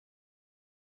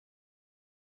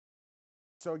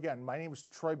So again, my name is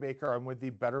Troy Baker. I'm with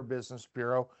the Better Business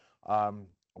Bureau.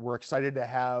 We're excited to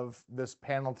have this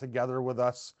panel together with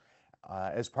us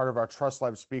as part of our Trust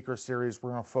Lab speaker series.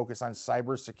 We're going to focus on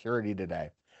cybersecurity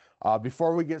today.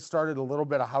 Before we get started, a little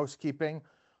bit of housekeeping.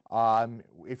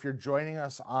 If you're joining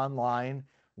us online,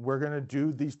 we're going to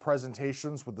do these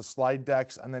presentations with the slide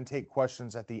decks and then take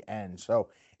questions at the end. So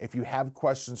if you have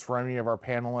questions for any of our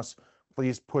panelists,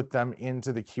 please put them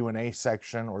into the Q&A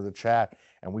section or the chat,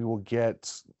 and we will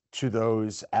get to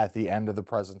those at the end of the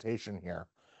presentation here.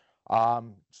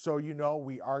 So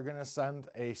we are going to send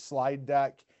a slide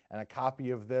deck and a copy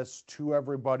of this to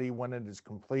everybody when it is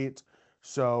complete.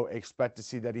 So expect to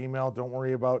see that email. Don't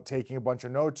worry about taking a bunch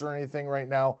of notes or anything right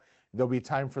now. There'll be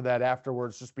time for that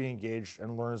afterwards. Just be engaged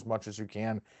and learn as much as you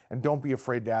can. And don't be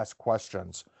afraid to ask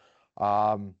questions.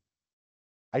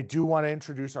 I do want to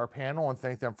introduce our panel and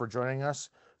thank them for joining us.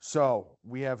 So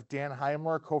we have Dan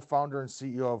Heimler, co-founder and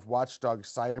CEO of Watchdog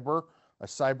Cyber, a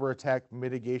cyber attack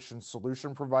mitigation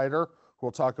solution provider who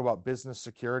will talk about business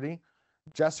security.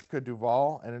 Jessica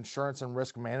Duval, an insurance and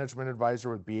risk management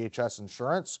advisor with BHS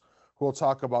Insurance, who will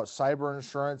talk about cyber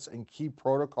insurance and key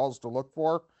protocols to look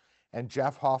for. And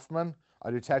Jeff Hoffman,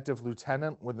 a detective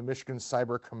lieutenant with the Michigan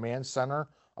Cyber Command Center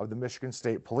of the Michigan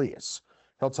State Police.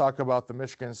 He'll talk about the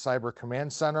Michigan Cyber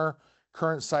Command Center,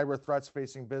 current cyber threats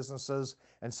facing businesses,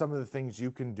 and some of the things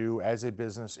you can do as a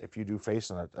business if you do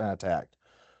face an attack.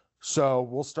 So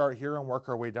we'll start here and work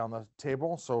our way down the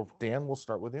table. So Dan, we'll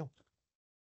start with you.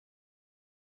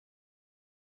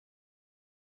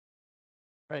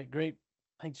 All right, great.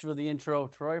 Thanks for the intro,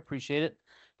 Troy. Appreciate it.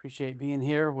 Appreciate being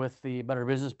here with the Better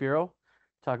Business Bureau,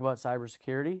 talk about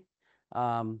cybersecurity.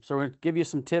 So we're going to give you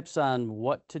some tips on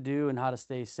what to do and how to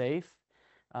stay safe.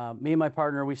 Me and my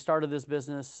partner, we started this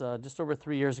business just over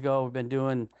 3 years ago. We've been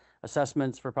doing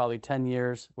assessments for probably 10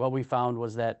 years. What we found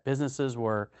was that businesses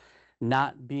were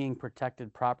not being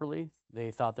protected properly.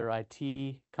 They thought their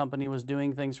IT company was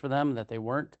doing things for them that they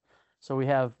weren't. So we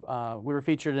were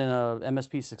featured in a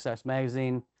MSP Success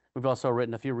magazine. We've also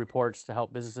written a few reports to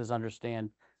help businesses understand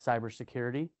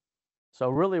cybersecurity. So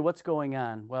really what's going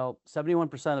on? Well,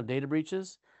 71% of data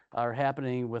breaches are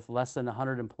happening with less than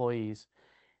 100 employees.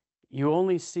 You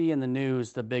only see in the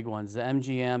news the big ones, the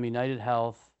MGM, United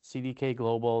Health, CDK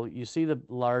Global. You see the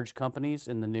large companies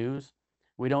in the news.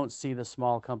 We don't see the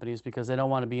small companies because they don't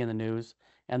want to be in the news,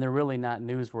 and they're really not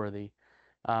newsworthy.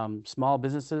 Small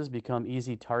businesses become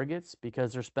easy targets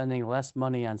because they're spending less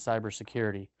money on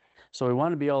cybersecurity. So we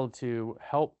want to be able to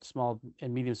help small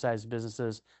and medium-sized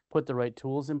businesses put the right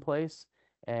tools in place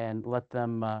and let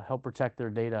them help protect their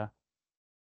data.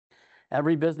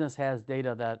 Every business has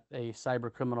data that a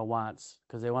cyber criminal wants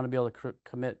because they want to be able to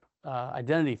commit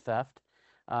identity theft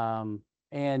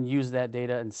and use that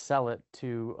data and sell it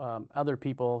to other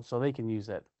people so they can use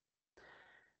it.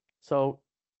 So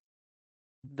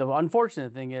the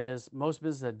unfortunate thing is most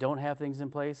businesses that don't have things in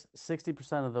place,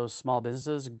 60% of those small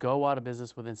businesses go out of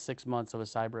business within 6 months of a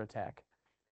cyber attack.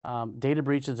 Data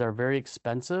breaches are very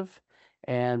expensive.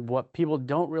 And what people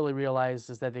don't really realize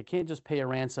is that they can't just pay a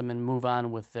ransom and move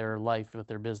on with their life, with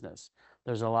their business.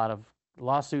 There's a lot of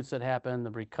lawsuits that happen, the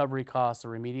recovery costs, the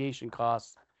remediation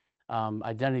costs,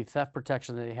 identity theft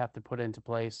protection that they have to put into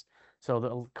place. So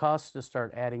the costs just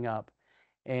start adding up.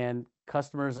 And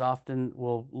customers often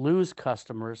will lose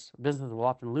customers, businesses will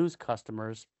often lose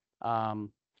customers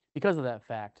because of that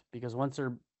fact. Because once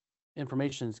their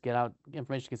information gets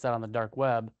out on the dark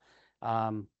web,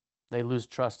 they lose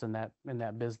trust in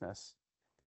that business.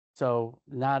 So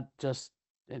not just,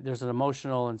 there's an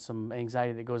emotional and some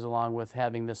anxiety that goes along with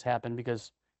having this happen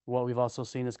because what we've also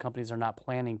seen is companies are not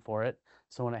planning for it.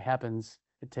 So when it happens,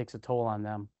 it takes a toll on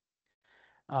them.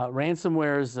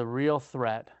 Ransomware is a real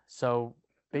threat. So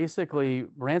basically,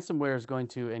 ransomware is going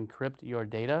to encrypt your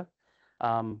data.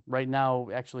 Right now,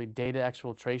 actually, data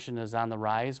exfiltration is on the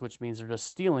rise, which means they're just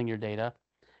stealing your data,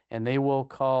 and they will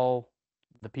call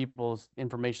the people's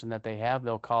information that they have.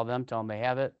 They'll call them, tell them they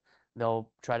have it.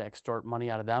 They'll try to extort money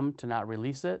out of them to not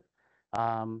release it.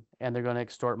 And they're going to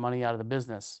extort money out of the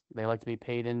business. They like to be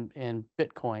paid in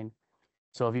Bitcoin.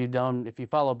 So if you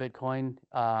follow Bitcoin,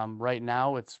 right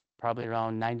now it's probably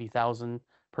around 90,000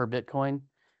 per Bitcoin.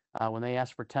 When they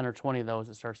ask for 10 or 20 of those,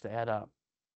 it starts to add up.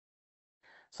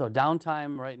 So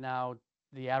downtime right now,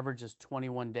 the average is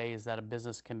 21 days that a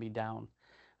business can be down.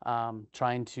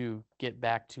 Trying to get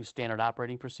back to standard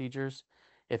operating procedures.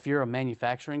 If you're a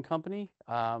manufacturing company,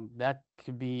 that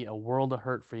could be a world of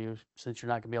hurt for you since you're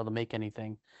not going to be able to make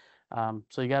anything.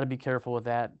 So you got to be careful with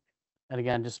that. And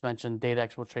again, just mentioned data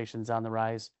exfiltration is on the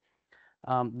rise.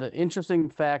 The interesting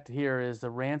fact here is the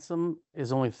ransom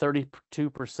is only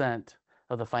 32%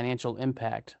 of the financial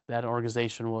impact that an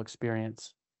organization will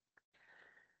experience.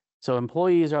 So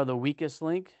employees are the weakest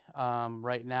link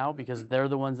right now because they're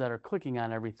the ones that are clicking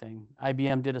on everything.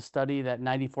 IBM did a study that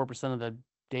 94% of the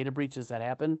data breaches that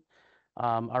happen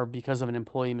are because of an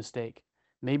employee mistake.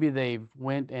 Maybe they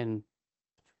went and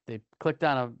they clicked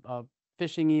on a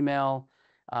phishing email.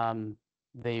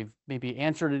 They've maybe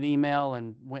answered an email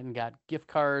and went and got gift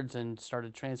cards and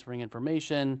started transferring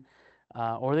information,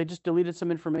 or they just deleted some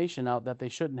information out that they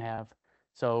shouldn't have.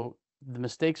 So the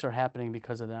mistakes are happening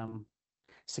because of them.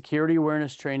 Security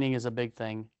awareness training is a big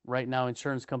thing. Right now,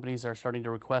 insurance companies are starting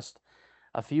to request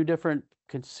a few different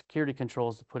security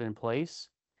controls to put in place,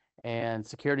 and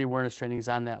security awareness training is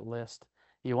on that list.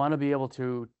 You want to be able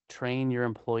to train your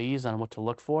employees on what to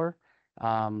look for.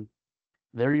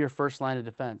 They're your first line of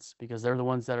defense because they're the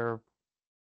ones that are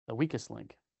the weakest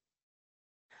link.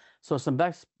 So some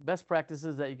best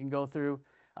practices that you can go through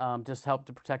just help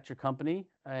to protect your company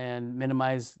and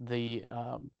minimize the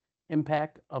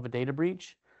impact of a data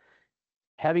breach.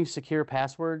 Having secure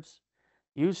passwords,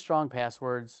 use strong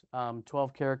passwords,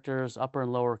 12 characters, upper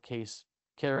and lower case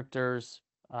characters,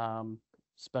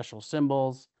 special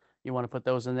symbols. You want to put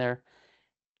those in there.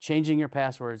 Changing your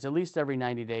passwords at least every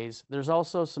 90 days. There's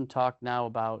also some talk now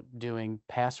about doing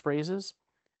passphrases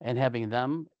and having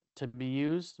them to be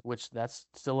used, which that's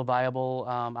still a viable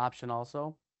option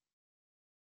also.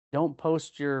 Don't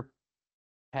post your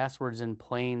passwords in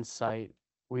plain sight.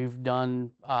 We've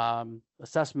done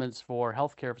assessments for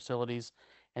healthcare facilities,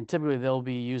 and typically they'll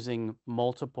be using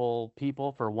multiple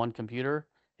people for one computer,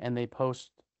 and they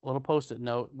post a little Post-it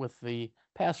note with the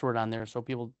password on there so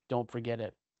people don't forget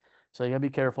it. So you gotta be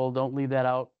careful. Don't leave that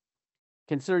out.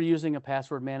 Consider using a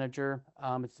password manager.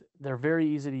 They're very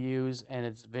easy to use and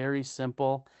it's very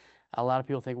simple. A lot of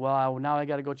people think, well, now I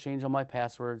got to go change all my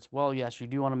passwords. Well, yes, you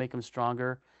do want to make them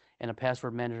stronger, and a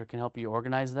password manager can help you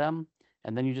organize them.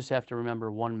 And then you just have to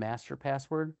remember one master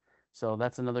password. So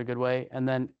that's another good way. And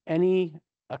then any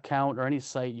account or any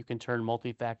site you can turn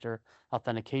multi-factor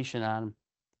authentication on,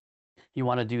 you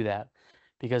want to do that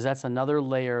because that's another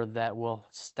layer that will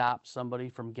stop somebody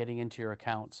from getting into your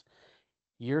accounts.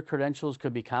 Your credentials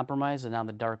could be compromised and on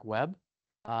the dark web.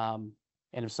 And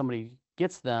if somebody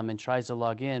gets them and tries to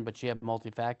log in, but you have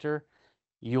multi-factor,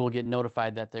 you will get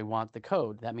notified that they want the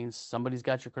code. That means somebody's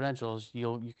got your credentials.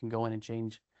 You can go in and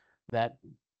change that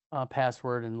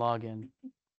password and log in.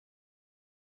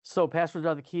 So passwords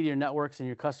are the key to your networks and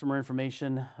your customer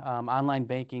information, online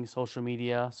banking, social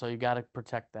media. So you got to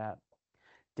protect that.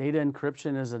 Data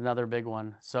encryption is another big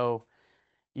one. So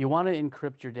you want to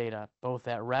encrypt your data, both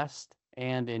at rest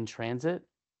and in transit,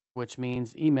 which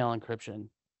means email encryption.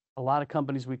 A lot of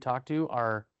companies we talk to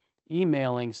are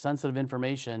emailing sensitive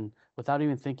information without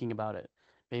even thinking about it.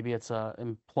 Maybe it's an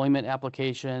employment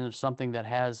application or something that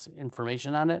has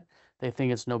information on it. They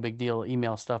think it's no big deal,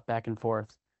 email stuff back and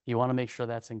forth. You want to make sure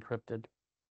that's encrypted.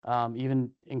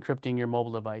 Even encrypting your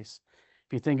mobile device.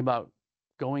 If you think about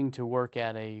going to work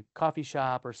at a coffee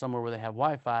shop or somewhere where they have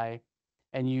Wi-Fi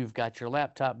and you've got your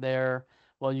laptop there,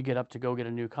 well, you get up to go get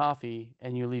a new coffee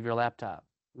and you leave your laptop.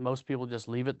 Most people just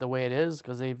leave it the way it is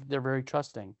because they're very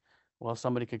trusting. Well,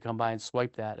 somebody could come by and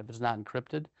swipe that. If it's not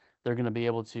encrypted, they're going to be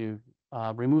able to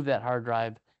remove that hard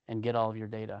drive and get all of your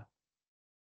data.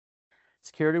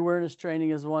 Security awareness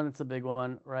training is one. It's a big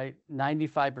one, right?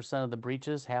 95% of the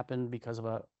breaches happen because of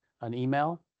an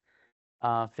email.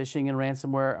 Phishing and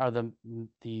ransomware are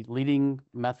the leading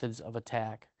methods of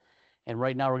attack. And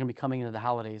right now we're going to be coming into the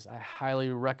holidays. I highly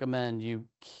recommend you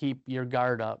keep your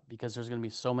guard up because there's going to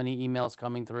be so many emails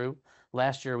coming through.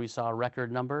 Last year we saw a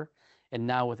record number, and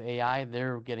now with AI,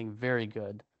 they're getting very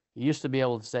good. You used to be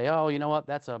able to say, oh, you know what,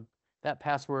 that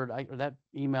password or that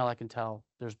email I can tell.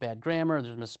 There's bad grammar,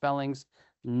 there's misspellings.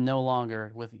 No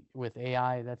longer with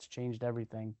AI, that's changed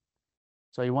everything.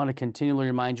 So you want to continually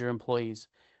remind your employees.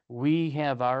 We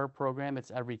have our program,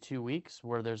 it's every 2 weeks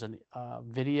where there's a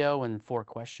video and 4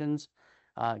 questions.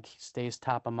 Stays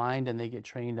top of mind and they get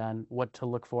trained on what to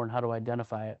look for and how to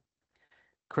identify it.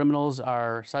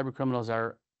 Cyber criminals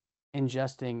are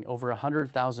ingesting over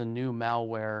 100,000 new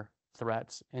malware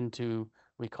threats into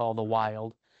we call the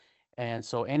wild. And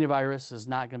so antivirus is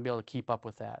not going to be able to keep up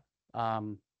with that.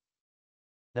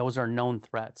 Those are known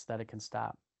threats that it can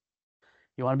stop.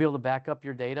 You want to be able to back up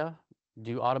your data,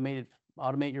 automate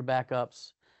your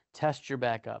backups, test your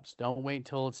backups. Don't wait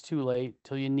till it's too late,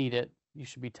 till you need it. You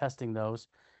should be testing those.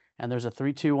 And there's a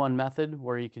 3-2-1 method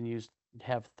where you can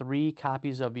have 3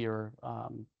 copies of your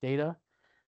data,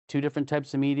 2 different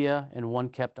types of media, and 1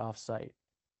 kept off-site.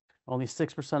 Only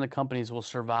 6% of companies will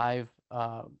survive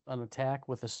an attack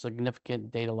with a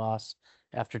significant data loss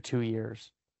after 2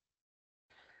 years.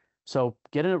 So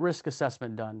get a risk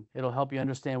assessment done. It'll help you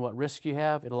understand what risk you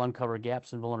have. It'll uncover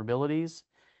gaps and vulnerabilities.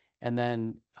 And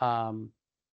then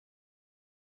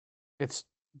it's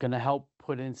going to help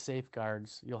put in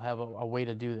safeguards. You'll have a way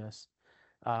to do this.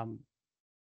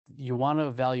 You want to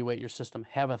evaluate your system.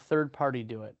 Have a third party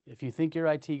do it. If you think your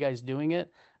IT guy's doing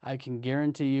it, I can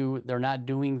guarantee you they're not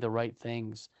doing the right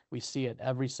things. We see it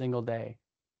every single day.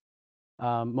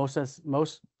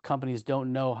 Most companies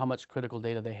don't know how much critical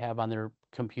data they have on their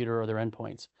computer or their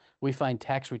endpoints. We find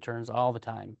tax returns all the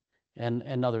time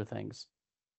and other things.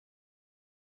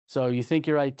 So you think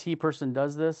your IT person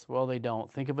does this? Well, they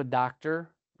don't. Think of a doctor,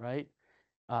 right?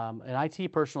 An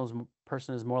IT person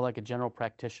is more like a general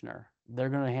practitioner. They're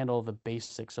going to handle the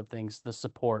basics of things, the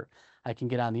support. I can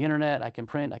get on the internet, I can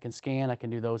print, I can scan, I can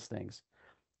do those things.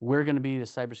 We're going to be the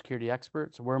cybersecurity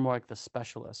experts. We're more like the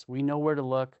specialists. We know where to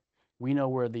look. We know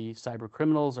where the cyber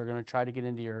criminals are going to try to get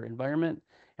into your environment,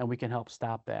 and we can help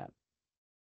stop that.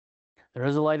 There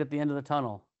is a light at the end of the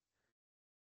tunnel,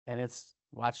 and it's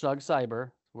Watchdog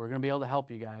Cyber. We're going to be able to help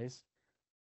you guys.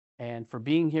 And for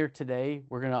being here today,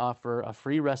 we're going to offer a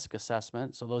free risk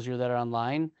assessment. So those of you that are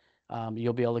online,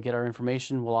 you'll be able to get our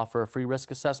information. We'll offer a free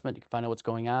risk assessment. You can find out what's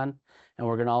going on. And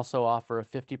we're going to also offer a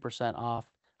 50% off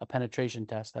a penetration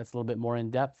test. That's a little bit more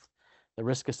in depth. The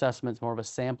risk assessment is more of a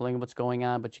sampling of what's going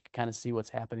on, but you can kind of see what's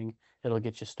happening. It'll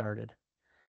get you started.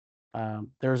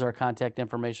 There's our contact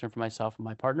information for myself and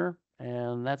my partner.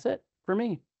 And that's it for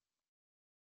me.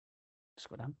 Just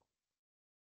go down.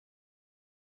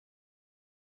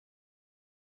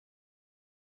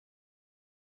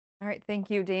 All right, thank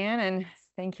you, Dan, and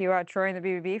thank you, Troy and the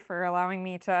BBB for allowing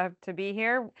me to be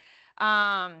here.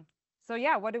 So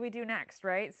yeah, what do we do next,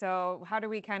 right? So how do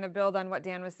we kind of build on what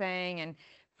Dan was saying and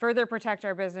further protect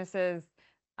our businesses?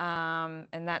 And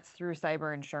that's through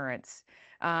cyber insurance.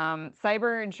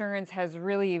 Cyber insurance has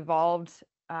really evolved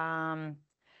from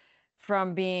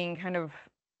being kind of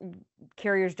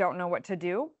carriers don't know what to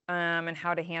do and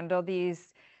how to handle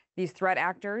these threat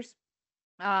actors.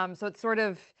 So it's sort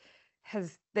of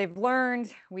they've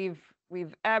learned, we've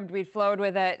ebbed, we've flowed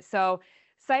with it. So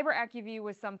Cyber AccuView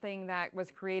was something that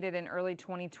was created in early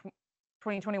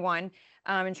 2021.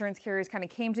 Insurance carriers kind of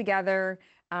came together,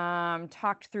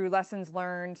 talked through lessons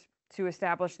learned to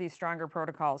establish these stronger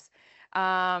protocols.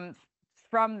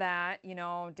 From that, you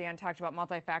know, Dan talked about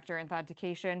multi-factor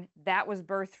authentication. That was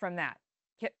birthed from that.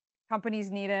 Companies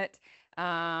need it.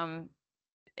 And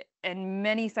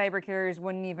many cyber carriers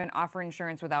wouldn't even offer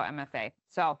insurance without MFA.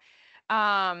 So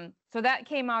that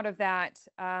came out of that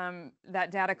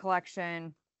data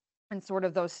collection and sort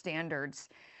of those standards.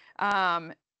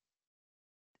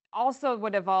 Also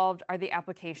what evolved are the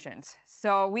applications.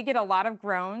 So we get a lot of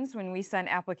groans when we send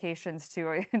applications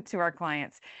to our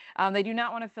clients. They do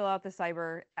not want to fill out the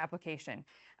cyber application.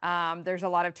 There's a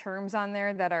lot of terms on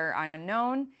there that are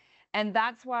unknown. And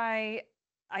that's why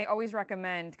I always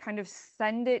recommend kind of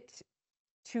send it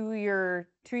to your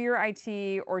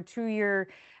IT or to your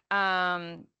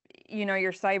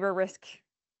your cyber risk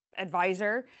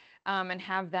advisor and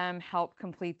have them help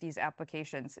complete these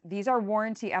applications. These are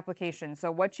warranty applications.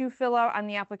 So what you fill out on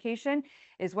the application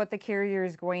is what the carrier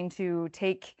is going to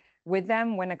take with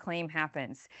them when a claim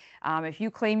happens. If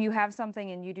you claim you have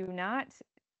something and you do not,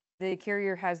 the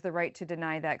carrier has the right to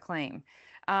deny that claim.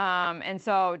 And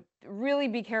so really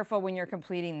be careful when you're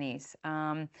completing these.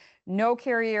 No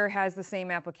carrier has the same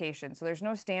application. So there's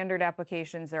no standard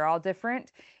applications. They're all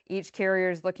different. Each carrier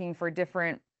is looking for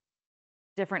different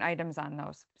items on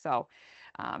those. So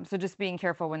just being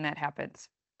careful when that happens.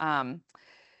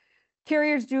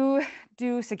 Carriers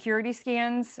do security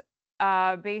scans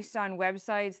based on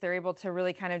websites. They're able to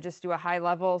really kind of just do a high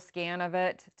level scan of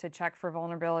it to check for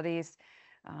vulnerabilities.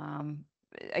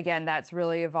 Again, that's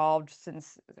really evolved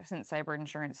since cyber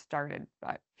insurance started,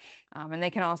 but and they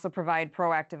can also provide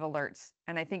proactive alerts.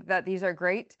 And I think that these are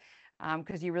great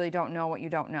because you really don't know what you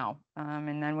don't know.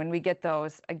 And then when we get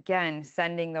those, again,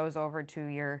 sending those over to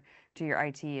your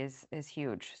IT is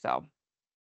huge. So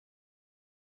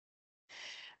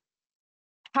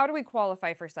how do we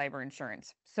qualify for cyber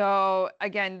insurance? So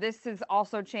again, this has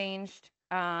also changed.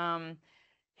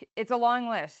 It's a long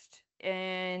list.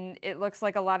 And it looks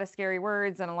like a lot of scary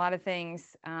words and a lot of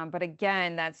things. But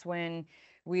again, that's when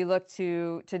we look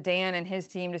to Dan and his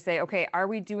team to say, okay, are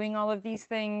we doing all of these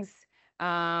things?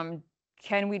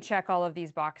 Can we check all of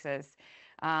these boxes?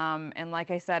 And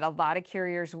like I said, a lot of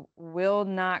carriers will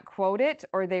not quote it,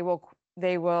 or they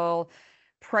will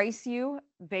price you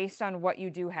based on what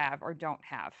you do have or don't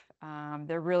have.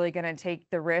 They're really going to take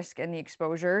the risk and the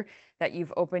exposure that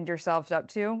you've opened yourselves up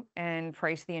to and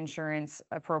price the insurance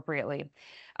appropriately.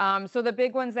 So the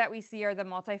big ones that we see are the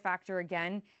multi-factor,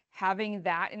 again, having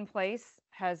that in place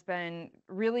has been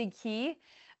really key.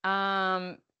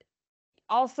 Also,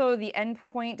 the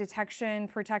endpoint detection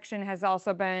protection has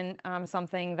also been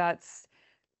something that's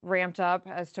ramped up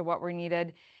as to what we're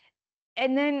needed.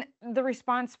 And then the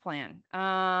response plan.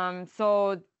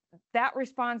 So that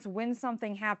response, when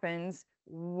something happens,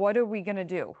 what are we going to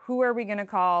do? Who are we going to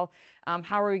call?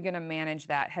 How are we going to manage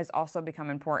that has also become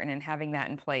important, and having that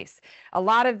in place. A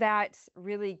lot of that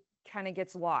really kind of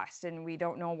gets lost, and we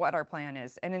don't know what our plan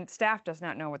is. And then staff does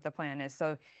not know what the plan is.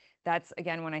 So that's,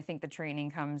 again, when I think the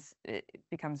training it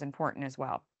becomes important as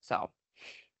well. So.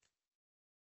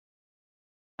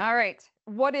 All right,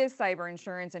 what is cyber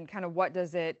insurance and kind of what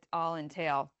does it all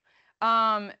entail?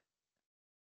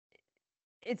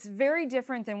 It's very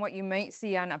different than what you might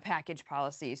see on a package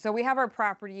policy. So we have our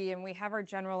property and we have our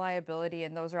general liability,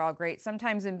 and those are all great.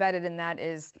 Sometimes embedded in that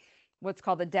is what's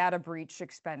called a data breach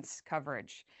expense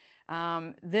coverage.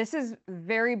 This is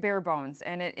very bare bones,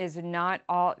 and it is not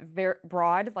all very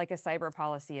broad like a cyber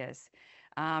policy is.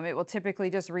 It will typically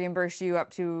just reimburse you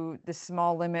up to the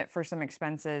small limit for some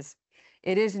expenses.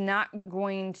 It is not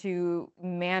going to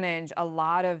manage a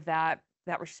lot of that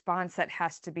response that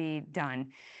has to be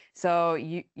done. So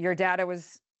your data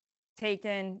was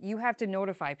taken, you have to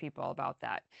notify people about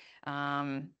that.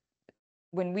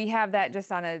 When we have that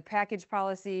just on a package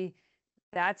policy,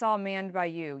 that's all manned by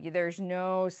you. There's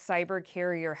no cyber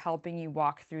carrier helping you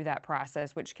walk through that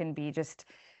process, which can be just,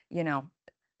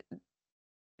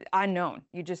 unknown.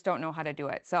 You just don't know how to do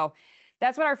it. So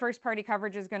that's what our first party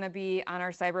coverage is going to be on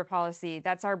our cyber policy.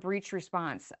 That's our breach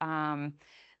response.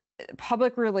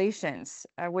 Public relations.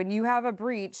 When you have a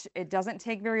breach, it doesn't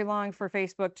take very long for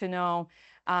Facebook to know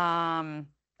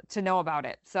about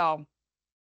it. So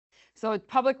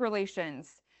public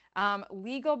relations.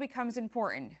 Legal becomes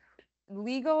important.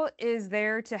 Legal is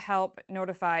there to help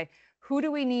notify who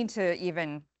do we need to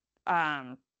even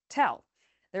tell.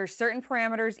 There's certain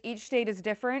parameters. Each state is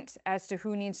different as to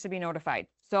who needs to be notified.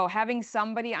 So having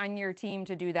somebody on your team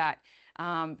to do that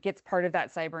gets part of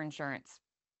that cyber insurance.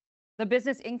 The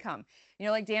business income,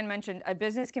 like Dan mentioned, a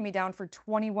business can be down for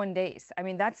 21 days. I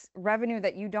mean, that's revenue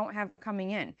that you don't have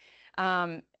coming in.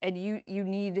 And you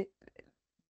need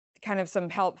kind of some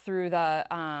help through the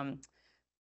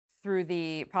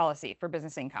policy for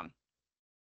business income.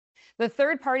 The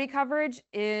third party coverage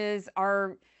is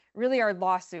really our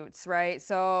lawsuits, right?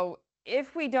 So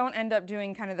if we don't end up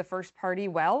doing kind of the first party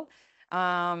well,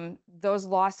 those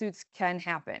lawsuits can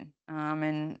happen,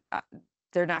 and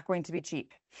they're not going to be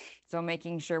cheap. So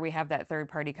making sure we have that third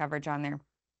party coverage on there.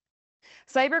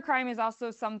 Cybercrime is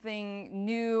also something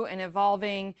new and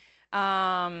evolving.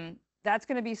 That's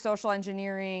going to be social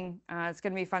engineering. It's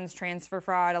going to be funds transfer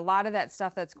fraud. A lot of that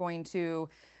stuff that's going to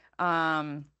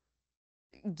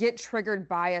get triggered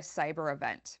by a cyber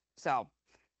event. So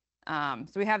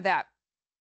we have that.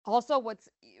 Also, what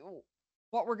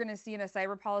we're going to see in a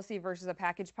cyber policy versus a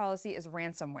package policy is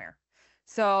ransomware.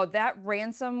 So that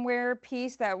ransomware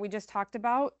piece that we just talked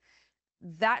about,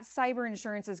 that cyber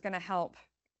insurance is going to help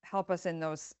us in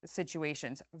those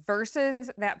situations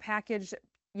versus that package,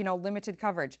 limited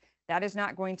coverage. That is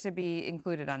not going to be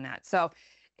included on that. So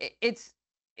it's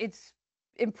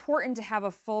important to have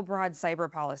a full broad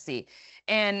cyber policy.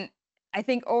 And I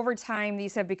think over time,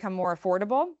 these have become more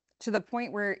affordable to the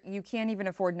point where you can't even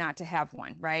afford not to have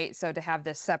one, right? So to have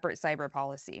this separate cyber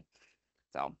policy.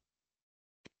 So,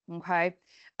 okay.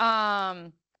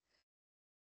 I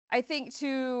think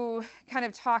to kind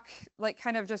of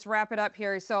just wrap it up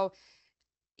here. So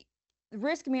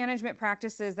risk management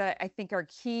practices that I think are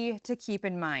key to keep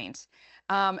in mind.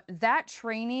 That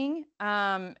training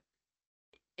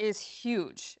is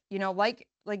huge. Like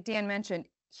Dan mentioned,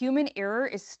 human error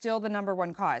is still the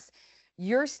 #1 cause.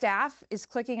 Your staff is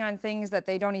clicking on things that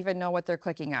they don't even know what they're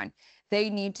clicking on. They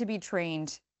need to be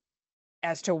trained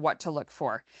as to what to look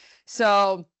for.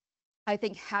 So I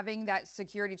think having that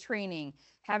security training,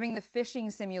 having the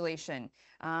phishing simulation,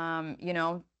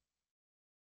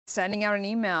 sending out an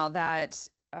email that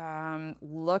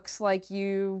looks like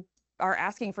you are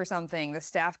asking for something, the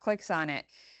staff clicks on it,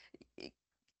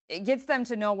 it gets them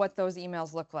to know what those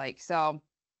emails look like. So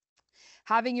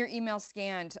having your email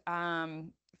scanned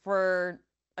for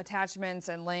attachments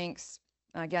and links,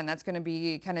 again, that's going to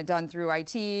be kind of done through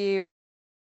IT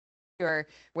or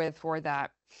for that.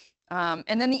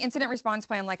 And then the incident response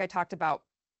plan, like I talked about,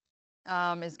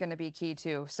 is going to be key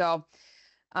too. So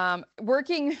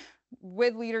working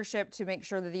with leadership to make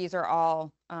sure that these are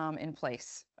all in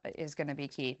place is going to be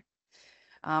key.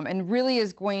 And really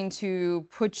is going to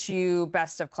put you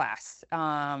best of class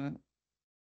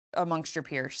amongst your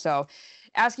peers. So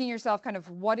asking yourself kind of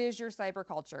what is your cyber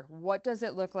culture? What does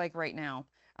it look like right now?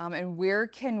 and where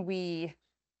can we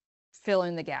fill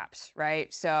in the gaps,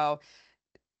 right? So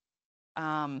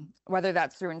whether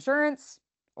that's through insurance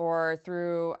or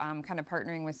through kind of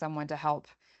partnering with someone to help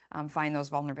find those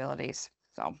vulnerabilities.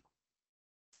 So,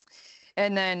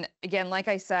 and then again, like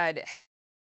I said,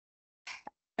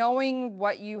 knowing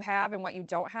what you have and what you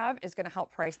don't have is going to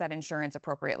help price that insurance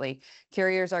appropriately.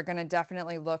 Carriers are going to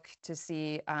definitely look to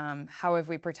see how have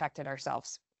we protected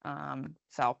ourselves.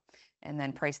 And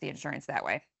then price the insurance that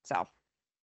way. So,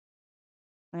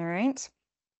 all right.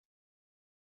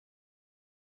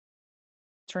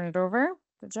 Turn it over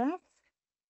to Jeff.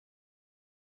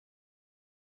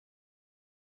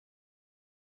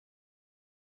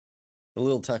 A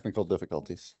little technical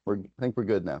difficulties. I think we're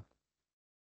good now.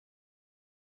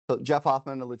 So Jeff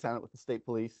Hoffman, a lieutenant with the state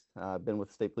police. I've been with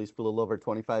the state police for a little over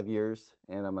 25 years,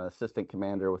 and I'm an assistant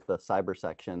commander with the cyber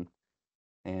section.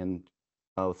 And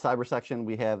with cyber section,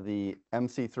 we have the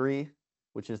MC3,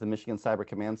 which is the Michigan Cyber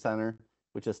Command Center,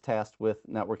 which is tasked with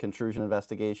network intrusion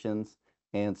investigations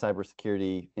and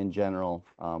cybersecurity in general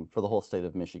for the whole state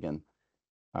of Michigan.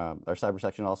 Our cyber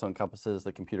section also encompasses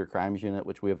the computer crimes unit,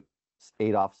 which we have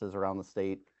 8 offices around the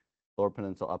state, Lower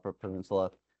Peninsula, Upper Peninsula,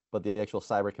 but the actual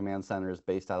Cyber Command Center is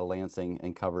based out of Lansing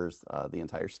and covers the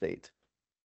entire state.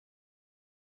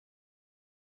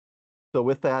 So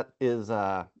with that is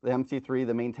the MC3.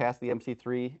 The main tasks of the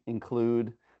MC3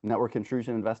 include network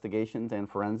intrusion investigations and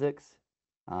forensics.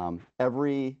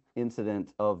 Every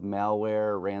incident of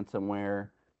malware, ransomware,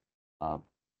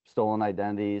 stolen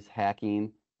identities,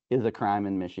 hacking is a crime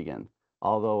in Michigan.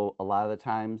 Although a lot of the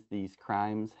times these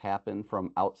crimes happen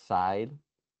from outside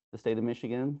the state of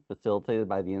Michigan, facilitated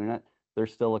by the internet, they're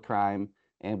still a crime,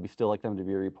 and we still like them to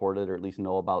be reported or at least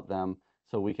know about them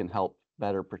so we can help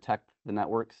better protect the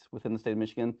networks within the state of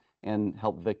Michigan and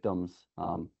help victims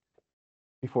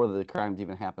before the crimes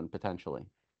even happen potentially.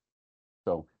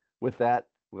 So with that,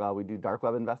 we do dark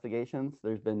web investigations.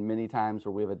 There's been many times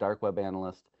where we have a dark web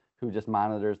analyst who just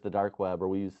monitors the dark web, or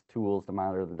we use tools to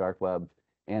monitor the dark web,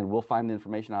 and we'll find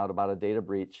information out about a data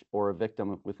breach or a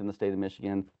victim within the state of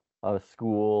Michigan, a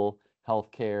school,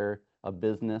 healthcare, a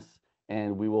business,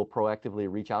 and we will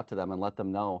proactively reach out to them and let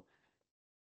them know.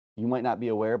 You might not be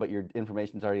aware, but your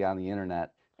information's already on the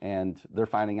internet, and they're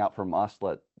finding out from us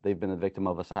that they've been a victim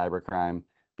of a cyber crime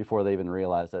before they even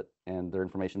realize it, and their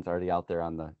information's already out there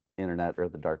on the internet or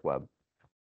the dark web.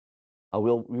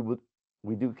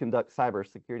 We do conduct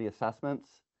cybersecurity assessments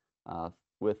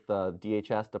with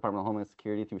DHS, Department of Homeland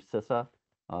Security, through CISA,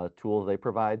 tools they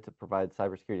provide to provide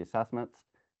cybersecurity assessments.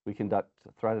 We conduct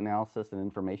threat analysis and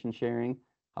information sharing.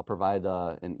 I'll provide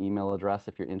an email address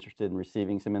if you're interested in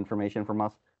receiving some information from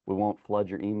us. We won't flood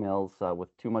your emails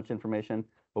with too much information,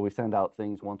 but we send out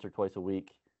things once or twice a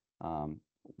week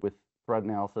with threat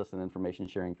analysis and information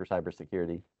sharing for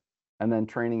cybersecurity. And then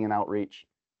training and outreach.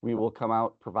 We will come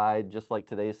out, provide, just like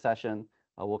today's session,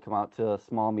 we'll come out to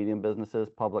small, medium businesses,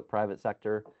 public, private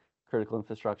sector, critical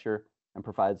infrastructure, and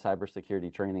provide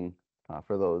cybersecurity training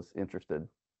for those interested.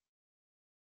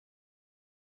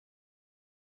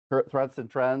 Threats and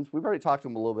trends. We've already talked to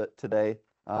them a little bit today.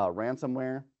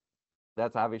 Ransomware.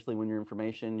 That's obviously when your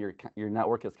information, your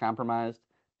network is compromised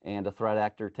and a threat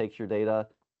actor takes your data.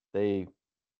 They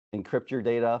encrypt your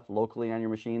data locally on your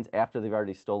machines after they've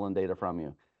already stolen data from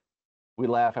you. We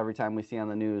laugh every time we see on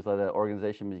the news that an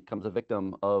organization becomes a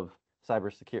victim of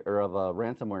cybersecurity or of a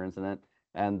ransomware incident,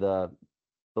 and the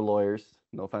lawyers,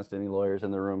 no offense to any lawyers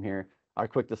in the room here, are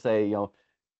quick to say,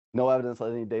 no evidence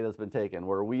that any data has been taken.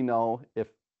 Where we know if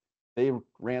they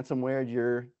ransomwared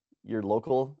your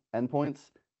local endpoints,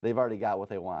 they've already got what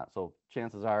they want. So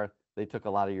chances are they took a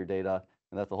lot of your data,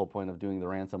 and that's the whole point of doing the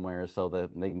ransomware, so that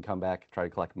they can come back and try to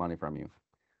collect money from you.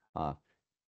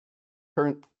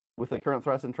 With the current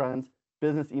threats and trends,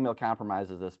 business email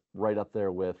compromises is right up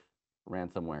there with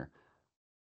ransomware.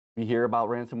 We hear about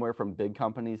ransomware from big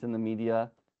companies in the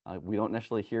media. We don't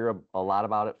necessarily hear a lot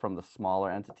about it from the smaller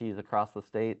entities across the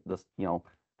state, the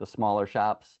smaller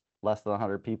shops, less than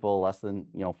 100 people, less than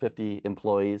 50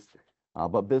 employees.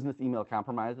 But business email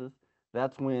compromises,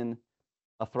 that's when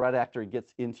a threat actor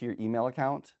gets into your email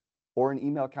account or an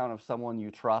email account of someone you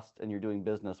trust and you're doing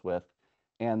business with,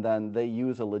 and then they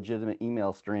use a legitimate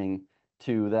email string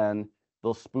to then,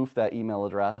 they'll spoof that email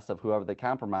address of whoever they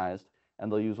compromised,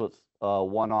 and they'll use what's a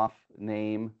one-off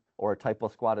name or a typo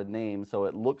squatted name, so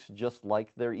it looks just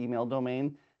like their email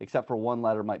domain, except for one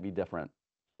letter might be different,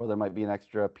 or there might be an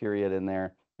extra period in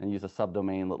there, and use a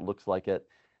subdomain that looks like it.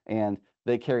 And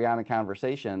they carry on a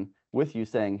conversation with you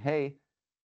saying, hey,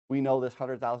 we know this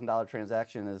 $100,000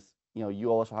 transaction is, you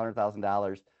owe us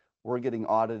 $100,000. We're getting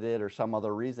audited or some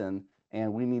other reason,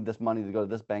 and we need this money to go to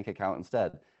this bank account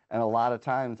instead. And a lot of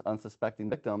times unsuspecting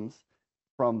victims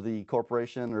from the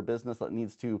corporation or business that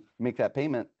needs to make that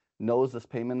payment knows this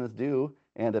payment is due.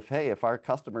 And if our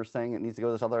customer is saying it needs to go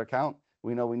to this other account,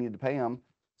 we know we need to pay them.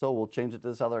 So we'll change it to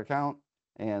this other account,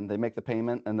 and they make the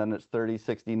payment, and then it's 30,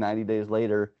 60, 90 days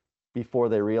later before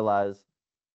they realize,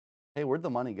 hey, where'd the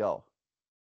money go?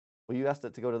 Well, you asked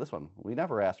it to go to this one. We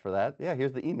never asked for that. Yeah,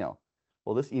 here's the email.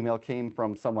 Well, this email came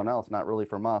from someone else, not really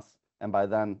from us. And by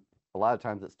then, a lot of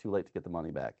times it's too late to get the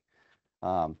money back.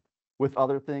 With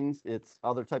other things, it's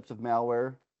other types of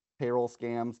malware, payroll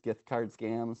scams, gift card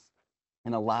scams,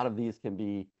 and a lot of these can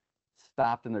be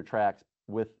stopped in their tracks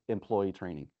with employee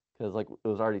training. Because like it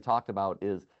was already talked about,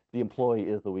 is the employee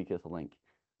is the weakest link.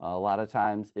 A lot of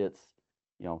times it's,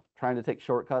 trying to take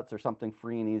shortcuts or something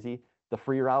free and easy. The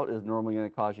free route is normally going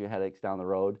to cause you headaches down the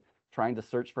road. Trying to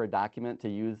search for a document to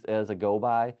use as a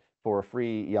go-by for a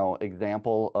free,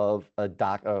 example of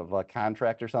a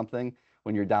contract or something,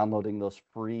 when you're downloading those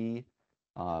free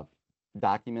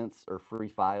documents or free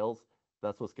files,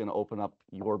 that's what's going to open up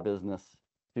your business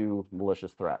to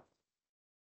malicious threats.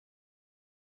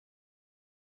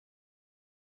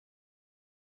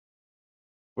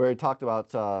 We already talked about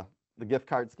the gift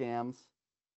card scams.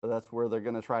 So that's where they're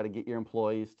going to try to get your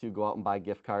employees to go out and buy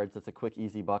gift cards. It's a quick,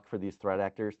 easy buck for these threat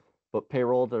actors. But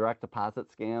payroll direct deposit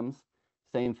scams,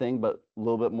 same thing, but a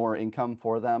little bit more income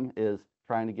for them, is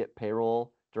trying to get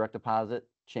payroll direct deposit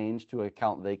changed to an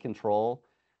account they control.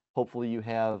 Hopefully you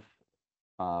have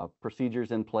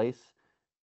procedures in place.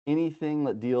 Anything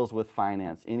that deals with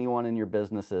finance, anyone in your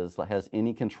businesses that has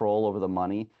any control over the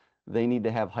money, they need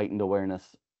to have heightened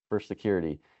awareness for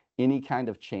security. Any kind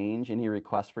of change, any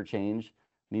request for change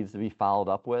needs to be followed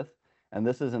up with. And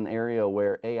this is an area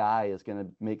where AI is going to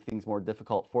make things more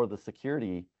difficult for the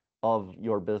security of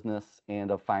your business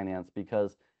and of finance,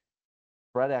 because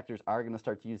threat actors are going to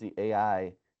start to use the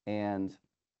AI and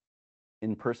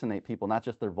impersonate people, not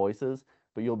just their voices,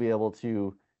 but you'll be able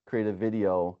to create a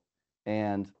video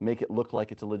and make it look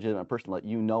like it's a legitimate person that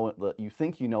you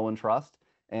think you know and trust,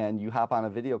 and you hop on a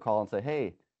video call and say,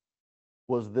 hey,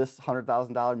 was this $100,000,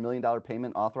 $1 million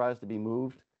payment authorized to be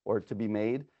moved or to be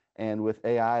made? And with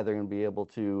AI, they're going to be able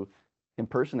to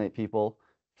impersonate people,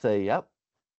 say, yep,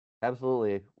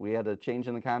 absolutely, we had a change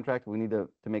in the contract, we need to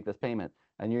make this payment.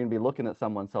 And you're going to be looking at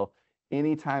someone. So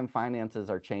anytime finances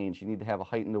are changed, you need to have a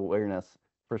heightened awareness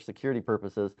for security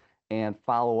purposes and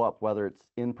follow up, whether it's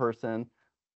in person,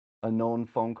 a known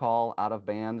phone call out of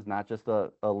band, not just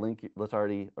a link that's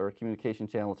already, or a communication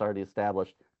channel that's already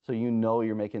established, so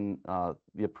you're making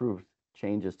the approved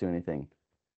changes to anything.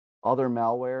 Other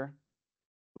malware,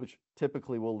 which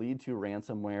typically will lead to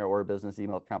ransomware or business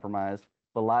email compromise,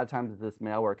 but a lot of times this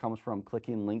malware comes from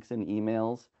clicking links in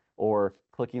emails or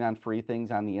clicking on free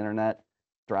things on the internet.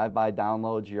 Drive-by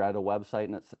downloads, you're at a website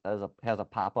and it has a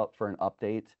pop-up for an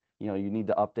update. You need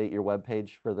to update your web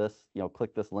page for this,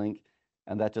 click this link,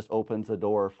 and that just opens the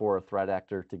door for a threat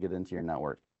actor to get into your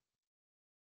network.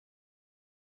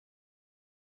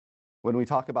 When we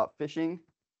talk about phishing,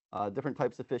 different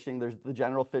types of phishing, there's the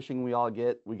general phishing we all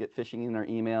get. We get phishing in our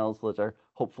emails, which are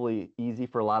hopefully easy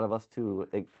for a lot of us to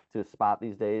spot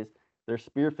these days. There's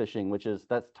spear phishing,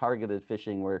 that's targeted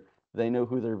phishing, where they know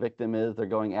who their victim is. They're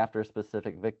going after a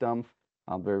specific victim.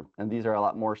 And these are a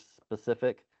lot more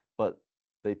specific, but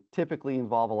they typically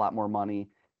involve a lot more money,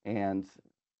 and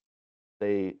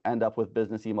they end up with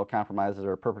business email compromises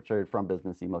or perpetrated from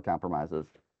business email compromises.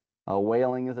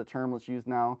 Whaling is a term that's used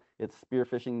now. It's spear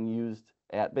phishing used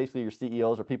at basically your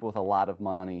CEOs or people with a lot of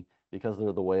money, because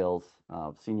they're the whales,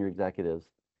 senior executives.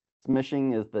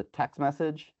 Smishing is the text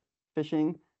message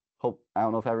phishing. I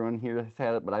don't know if everyone here has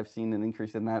had it, but I've seen an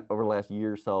increase in that over the last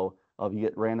year or so. Of you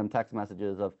get random text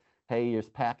messages of, hey, your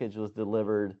package was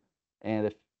delivered, and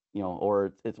if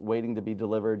or it's waiting to be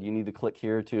delivered, you need to click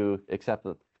here to accept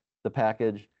the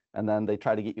package. And then they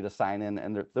try to get you to sign in,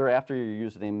 and they're after your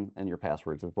username and your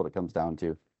passwords is what it comes down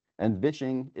to. And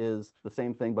vishing is the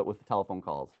same thing, but with telephone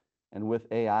calls. And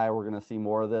with AI, we're going to see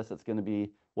more of this. It's going to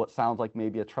be what sounds like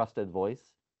maybe a trusted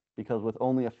voice, because with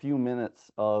only a few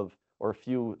minutes or a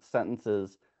few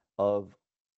sentences of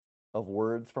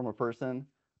words from a person,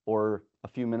 or a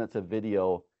few minutes of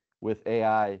video, with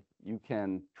AI, you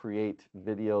can create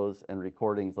videos and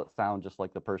recordings that sound just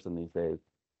like the person these days.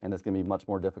 And it's going to be much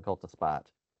more difficult to spot.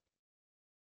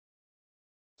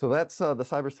 So that's the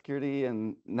cybersecurity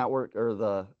and network, or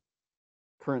the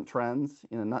current trends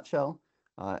in a nutshell.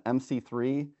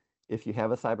 MC3, if you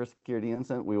have a cybersecurity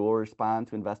incident, we will respond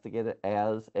to investigate it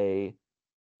as a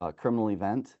criminal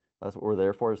event. That's what we're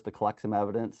there for, is to collect some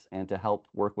evidence and to help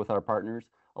work with our partners.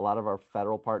 a lot of our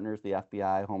federal partners, the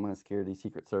FBI, Homeland Security,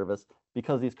 Secret Service,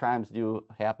 because these crimes do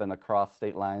happen across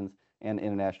state lines and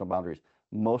international boundaries.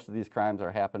 Most of these crimes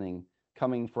are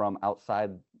coming from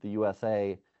outside the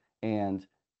USA, and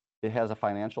it has a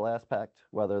financial aspect,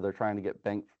 whether they're trying to get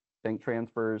bank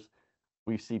transfers.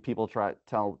 We see people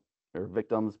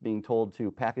victims being told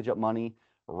to package up money,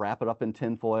 wrap it up in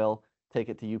tinfoil, take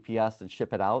it to UPS and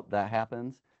ship it out. That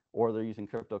happens. Or they're using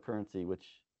cryptocurrency,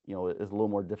 which is a little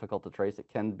more difficult to trace. It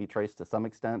can be traced to some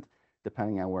extent,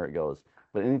 depending on where it goes.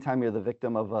 But anytime you're the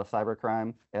victim of a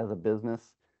cybercrime as a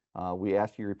business, we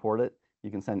ask you to report it. You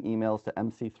can send emails to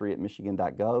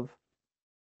mc3@michigan.gov.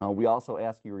 We also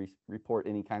ask you report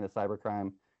any kind of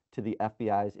cybercrime to the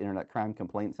FBI's Internet Crime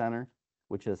Complaint Center,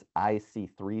 which is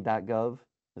ic3.gov.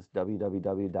 It's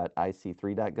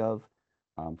www.ic3.gov.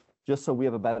 Just so we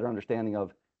have a better understanding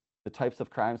of the types of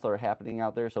crimes that are happening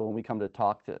out there. So when we come to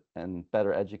talk to and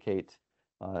better educate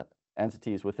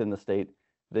entities within the state,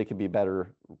 they can be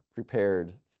better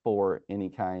prepared for any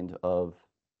kind of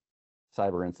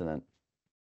cyber incident.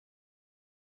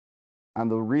 On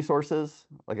the resources,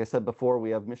 like I said before,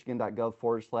 we have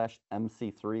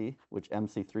michigan.gov/MC3, which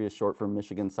MC3 is short for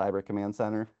Michigan Cyber Command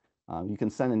Center. You can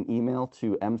send an email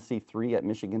to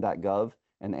mc3@michigan.gov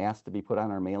and ask to be put on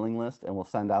our mailing list, and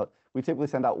we typically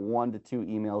send out 1 to 2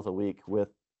 emails a week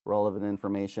with relevant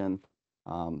information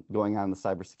going on in the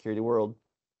cybersecurity world.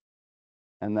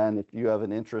 And then if you have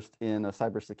an interest in a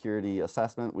cybersecurity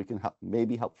assessment, we can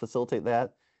maybe help facilitate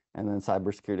that. And then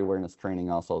cybersecurity awareness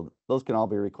training also. Those can all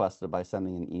be requested by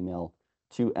sending an email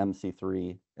to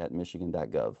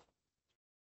mc3@michigan.gov.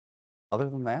 Other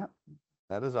than that,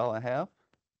 that is all I have.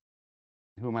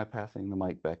 Who am I passing the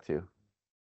mic back to? All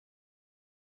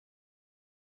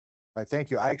right,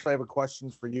 thank you. I actually have a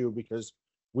question for you because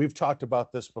we've talked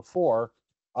about this before.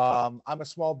 I'm a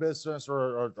small business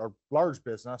or large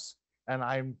business, and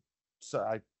I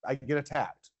get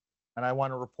attacked, and I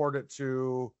want to report it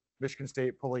to Michigan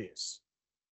State Police,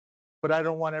 but I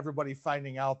don't want everybody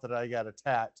finding out that I got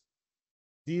attacked.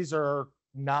 These are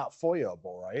not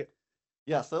FOIA-able, right?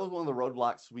 Yes, that was one of the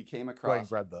roadblocks we came Go ahead across. and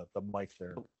grab the mic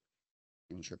there. I'm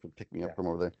not sure if it picked me up from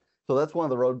over there. So that's one of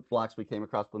the roadblocks we came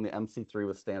across when the MC3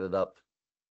 was stood up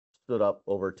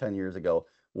over 10 years ago,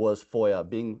 was FOIA.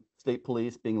 Being state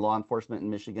police, being law enforcement in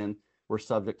Michigan, we're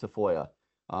subject to FOIA.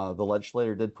 The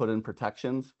legislator did put in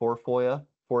protections for FOIA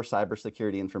for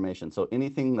cybersecurity information. So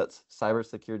anything that's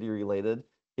cybersecurity related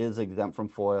is exempt from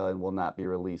FOIA and will not be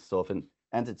released. So if an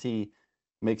entity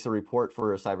makes a report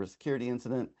for a cybersecurity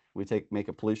incident, we make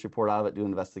a police report out of it, do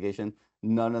an investigation,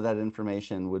 none of that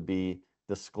information would be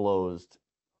disclosed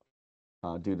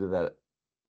due to that.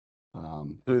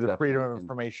 Through the Freedom of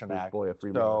Information Act. FOIA,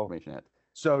 Freedom of Information Act.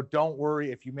 So don't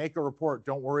worry, if you make a report,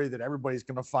 don't worry that everybody's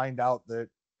going to find out that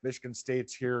Michigan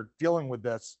State's here dealing with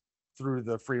this through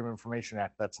the Freedom of Information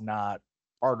Act. That's not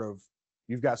part of,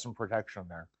 you've got some protection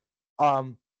there.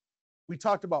 We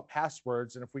talked about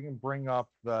passwords, and if we can bring up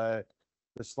the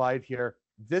slide here,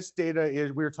 this data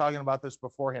is, we were talking about this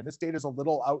beforehand, this data is a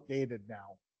little outdated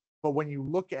now, but when you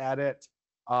look at it,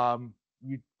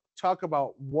 you talk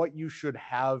about what you should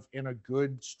have in a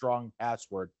good, strong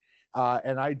password.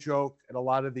 And I joke at a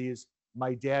lot of these,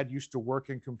 my dad used to work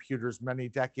in computers many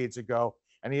decades ago,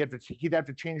 and he'd have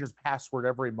to change his password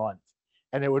every month.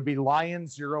 And it would be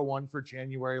Lion01 for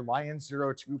January,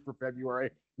 Lion02 for February,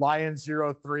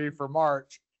 Lion03 for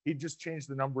March. He'd just change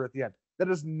the number at the end. That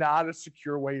is not a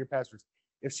secure way your passwords.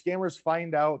 If scammers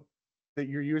find out that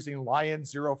you're using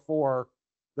Lion04,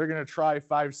 they're going to try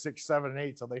 5, 6, 7, and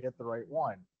 8 till they hit the right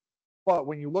one. But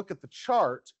when you look at the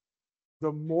chart,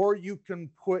 the more you can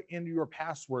put into your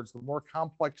passwords, the more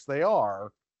complex they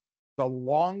are, the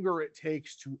longer it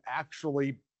takes to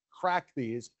actually crack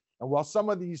these. And while some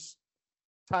of these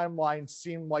timelines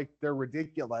seem like they're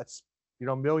ridiculous,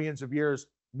 millions of years,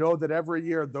 know that every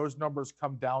year those numbers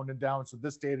come down and down. So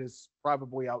this data is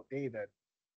probably outdated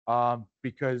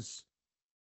because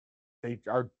they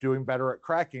are doing better at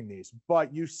cracking these.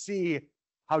 But you see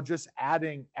how just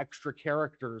adding extra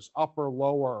characters, up or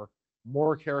lower,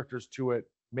 more characters to it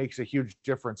makes a huge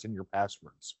difference in your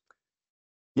passwords.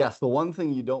 Yes, the one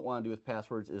thing you don't want to do with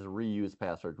passwords is reuse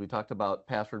passwords. We talked about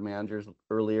password managers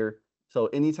earlier. So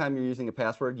anytime you're using a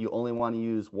password, you only want to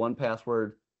use one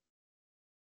password,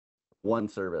 one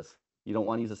service. You don't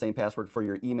want to use the same password for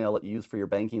your email that you use for your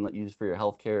banking, that you use for your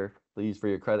healthcare, that you use for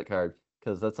your credit card,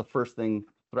 because that's the first thing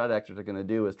threat actors are going to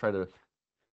do, is try to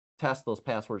test those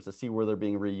passwords to see where they're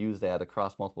being reused at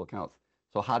across multiple accounts.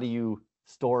 So how do you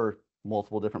store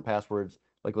multiple different passwords?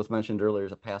 Like was mentioned earlier,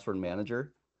 is a password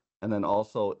manager, and then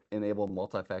also enable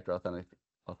multi-factor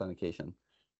authentication.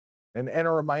 And a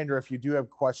reminder, if you do have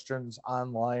questions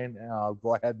online,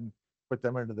 go ahead and put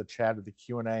them into the chat of the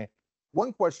Q&A.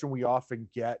 One question we often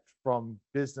get from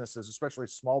businesses, especially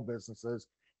small businesses,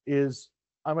 is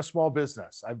I'm a small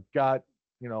business. I've got,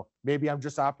 maybe I'm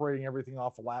just operating everything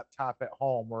off a laptop at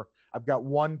home, or I've got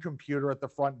one computer at the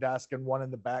front desk and one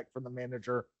in the back for the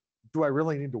manager. Do I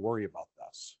really need to worry about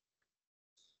this?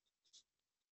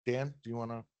 Dan, do you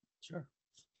want to? Sure.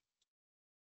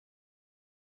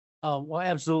 Well,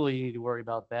 absolutely, you need to worry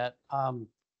about that.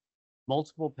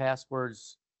 Multiple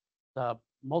passwords,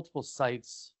 multiple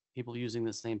sites, people using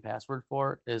the same password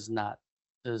for is not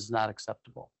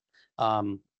acceptable.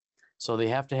 So they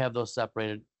have to have those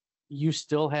separated. You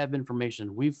still have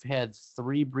information. We've had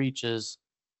 3 breaches,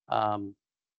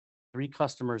 3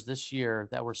 customers this year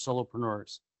that were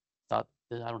solopreneurs. Thought,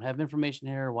 I don't have information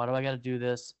here. Why do I got to do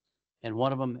this? And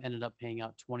one of them ended up paying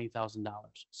out $20,000.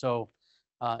 So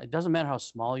it doesn't matter how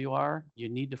small you are. You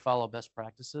need to follow best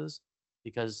practices,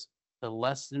 because the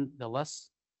less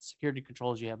security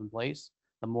controls you have in place,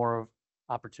 the more of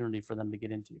opportunity for them to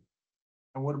get into.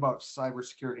 And what about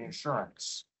cybersecurity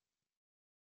insurance?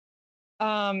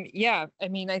 Yeah, I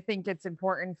mean, I think it's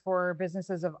important for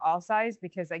businesses of all size,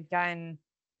 because again,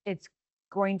 it's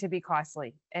going to be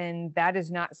costly, and that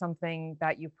is not something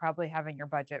that you probably have in your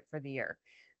budget for the year.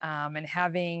 And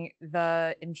having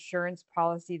the insurance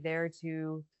policy there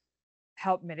to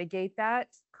help mitigate that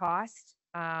cost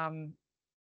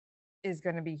is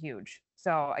going to be huge.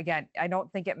 So again, I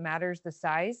don't think it matters the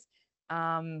size.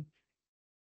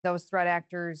 Those threat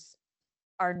actors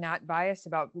are not biased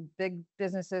about big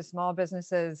businesses, small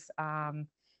businesses.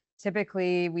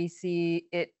 Typically, we see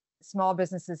small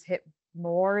businesses hit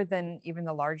more than even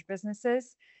the large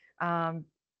businesses,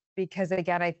 because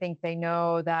again, I think they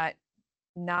know that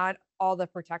not all the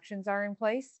protections are in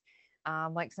place,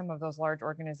 like some of those large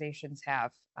organizations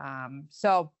have.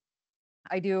 So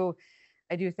I do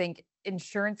think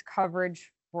insurance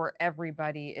coverage for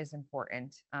everybody is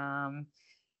important.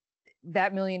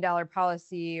 That $1 million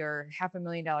policy or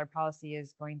 $500,000 policy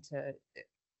is going to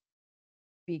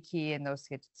be key in those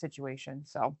situations.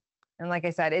 So, and like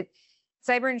I said,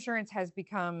 cyber insurance has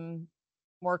become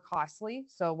more costly.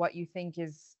 So what you think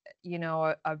is,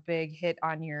 a big hit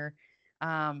on your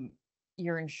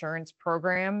insurance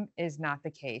program is not the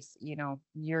case.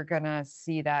 You're gonna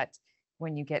see that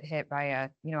when you get hit by a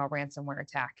ransomware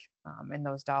attack, and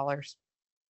those dollars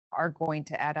are going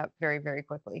to add up very, very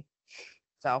quickly.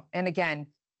 So, and again,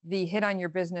 the hit on your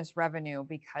business revenue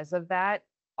because of that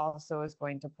also is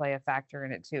going to play a factor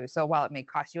in it too. So while it may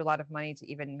cost you a lot of money to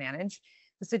even manage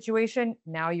the situation,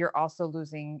 now you're also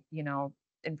losing,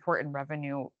 important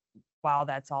revenue while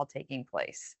that's all taking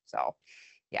place. So,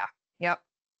 yeah. Yep.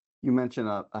 You mentioned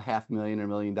a $500,000 or $1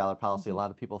 million policy. A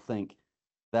lot of people think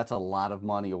that's a lot of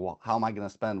money. Well, how am I going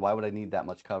to spend? Why would I need that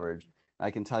much coverage? I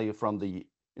can tell you from the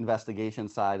investigation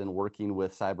side and working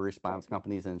with cyber response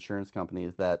companies and insurance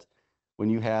companies that when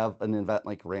you have an event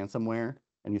like ransomware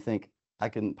and you think I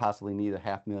can possibly need a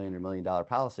 $500,000 or $1 million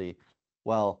policy,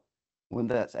 well, when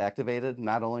that's activated,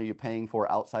 not only are you paying for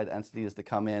outside entities to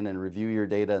come in and review your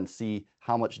data and see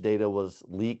how much data was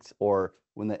leaked, or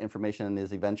when the information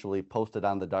is eventually posted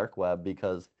on the dark web,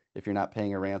 because if you're not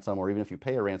paying a ransom, or even if you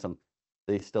pay a ransom,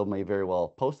 they still may very well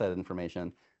post that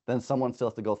information. Then someone still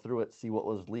has to go through it, see what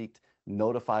was leaked,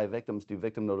 notify victims, do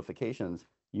victim notifications.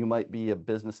 You might be a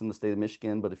business in the state of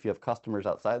Michigan, but if you have customers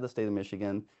outside the state of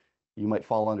Michigan, you might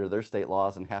fall under their state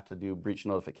laws and have to do breach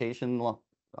notification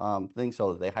things.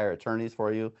 So they hire attorneys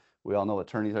for you. We all know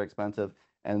attorneys are expensive,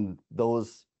 and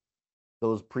those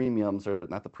premiums, or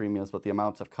not the premiums, but the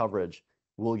amounts of coverage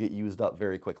will get used up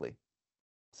very quickly.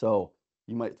 So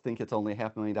you might think it's only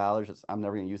 $500,000. I'm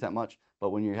never going to use that much. But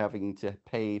when you're having to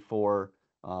pay for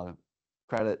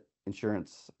credit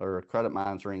insurance or credit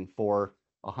monitoring for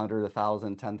 100,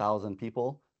 1,000, 10,000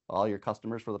 people, all your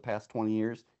customers for the past 20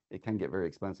 years, it can get very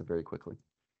expensive very quickly.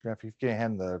 Jeff, you can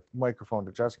hand the microphone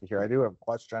to Jessica here. I do have a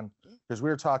question, because we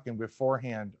were talking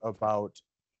beforehand about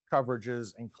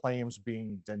coverages and claims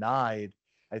being denied.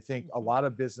 I think a lot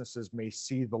of businesses may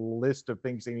see the list of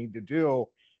things they need to do,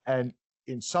 and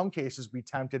in some cases be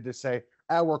tempted to say,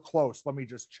 we're close, let me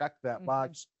just check that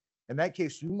box. In that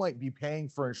case, you might be paying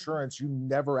for insurance you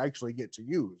never actually get to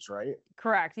use, right?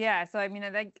 Correct. Yeah. So, I mean,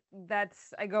 I think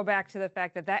I go back to the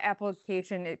fact that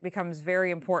application, it becomes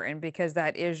very important, because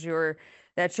that's your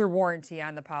warranty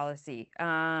on the policy.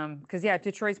 Because yeah,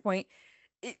 to Troy's point,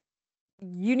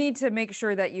 you need to make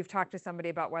sure that you've talked to somebody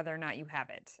about whether or not you have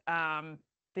it.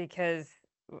 Because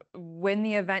when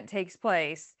the event takes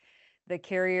place, the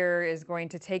carrier is going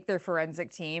to take their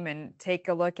forensic team and take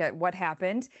a look at what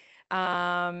happened.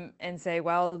 and say,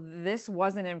 well, this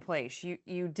wasn't in place.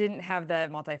 You didn't have the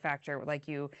multi-factor like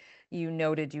you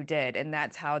noted you did, and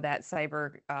that's how that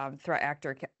cyber threat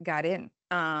actor got in.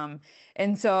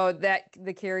 And so that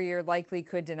the carrier likely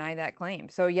could deny that claim.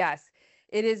 So yes,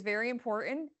 it is very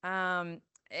important.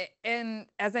 And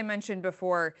as I mentioned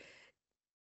before,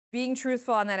 being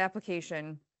truthful on that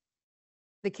application,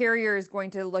 the carrier is going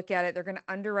to look at it, they're going to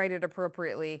underwrite it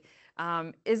appropriately.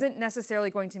 Isn't necessarily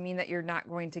going to mean that you're not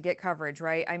going to get coverage,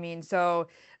 right? I mean, so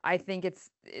I think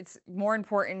it's more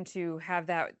important to have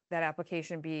that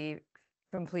application be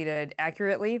completed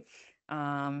accurately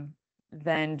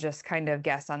than just kind of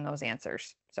guess on those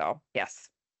answers. So yes,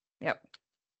 yep.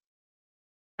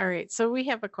 All right, so we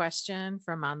have a question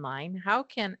from online. How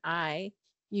can I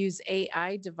use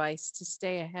AI device to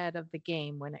stay ahead of the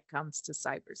game when it comes to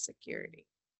cybersecurity?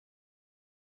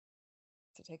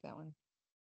 To take that one.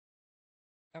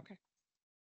 Okay.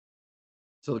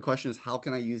 So the question is, how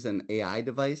can I use an AI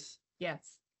device?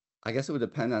 Yes. I guess it would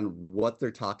depend on what they're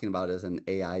talking about as an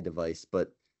AI device,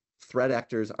 but threat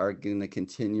actors are going to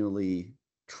continually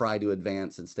try to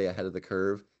advance and stay ahead of the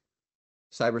curve.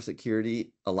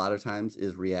 Cybersecurity, a lot of times,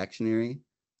 is reactionary,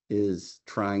 is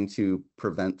trying to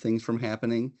prevent things from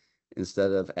happening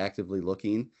instead of actively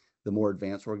looking. The more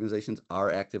advanced organizations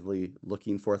are actively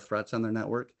looking for threats on their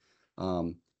network,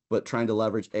 but trying to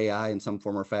leverage AI in some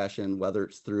form or fashion, whether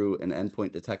it's through an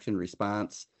endpoint detection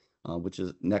response, which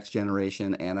is next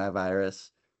generation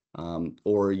antivirus,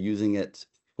 or using it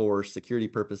for security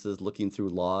purposes, looking through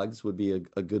logs would be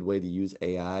a good way to use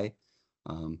AI.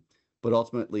 But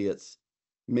ultimately, it's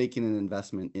making an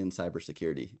investment in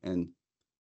cybersecurity and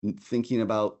thinking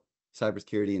about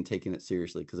cybersecurity and taking it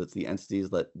seriously, because it's the entities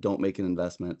that don't make an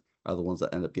investment are the ones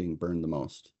that end up getting burned the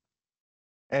most.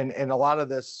 And a lot of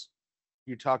this,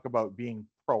 you talk about being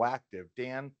proactive.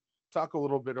 Dan, talk a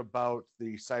little bit about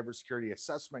the cybersecurity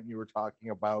assessment you were talking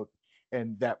about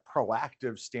and that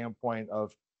proactive standpoint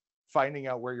of finding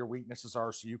out where your weaknesses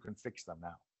are so you can fix them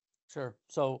now. Sure.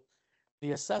 So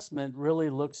the assessment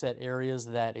really looks at areas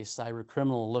that a cyber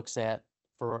criminal looks at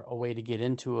for a way to get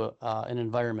into an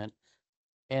environment.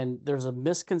 And there's a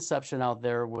misconception out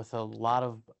there with a lot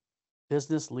of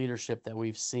business leadership that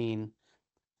we've seen,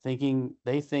 they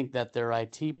think that their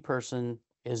IT person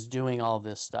is doing all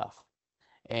this stuff.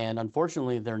 And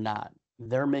unfortunately, they're not.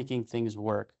 They're making things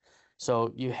work.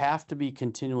 So you have to be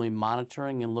continually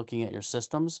monitoring and looking at your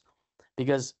systems,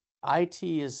 because IT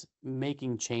is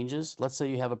making changes. Let's say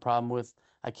you have a problem with,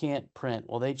 I can't print.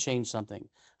 Well, they change something.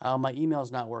 My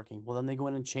email's not working. Well, then they go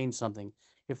in and change something.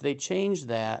 If they change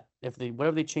that,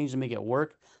 whatever they change to make it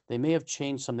work, they may have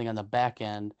changed something on the back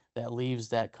end that leaves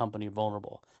that company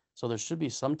vulnerable. So there should be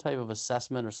some type of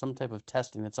assessment or some type of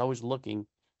testing that's always looking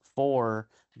for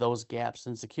those gaps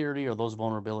in security or those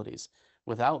vulnerabilities.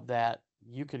 Without that,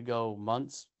 you could go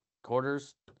months,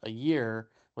 quarters, a year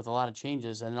with a lot of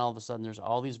changes, and then all of a sudden there's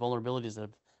all these vulnerabilities that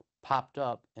have popped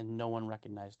up and no one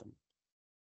recognized them.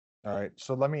 All right.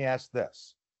 So let me ask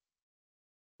this.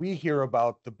 We hear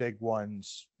about the big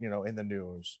ones, in the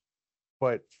news,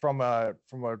 but from a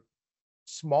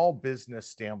small business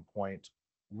standpoint,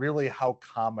 really, how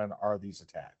common are these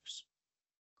attacks?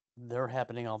 They're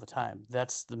happening all the time.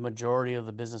 That's the majority of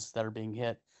the businesses that are being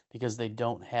hit because they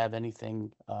don't have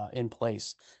anything in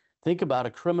place. Think about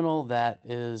a criminal that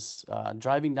is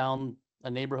driving down a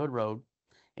neighborhood road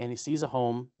and he sees a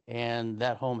home, and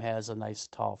that home has a nice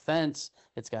tall fence.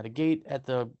 It's got a gate at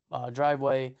the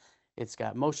driveway. It's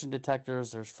got motion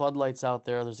detectors. There's floodlights out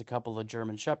there. There's a couple of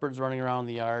German shepherds running around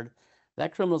the yard.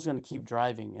 That criminal's going to keep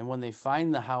driving. And when they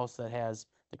find the house that has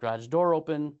the garage door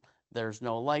open, there's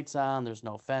no lights on, there's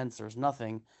no fence, there's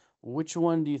nothing, which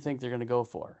one do you think they're going to go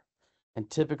for? And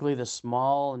typically the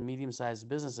small and medium-sized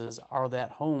businesses are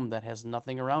that home that has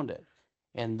nothing around it.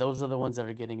 And those are the ones that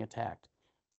are getting attacked.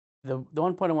 The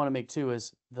one point I want to make too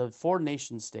is the 4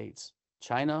 nation states,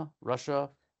 China, Russia,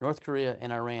 North Korea,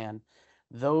 and Iran,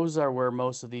 those are where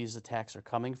most of these attacks are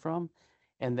coming from.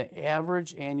 And the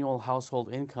average annual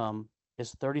household income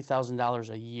is $30,000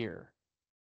 a year.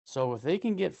 So if they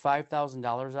can get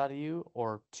 $5,000 out of you,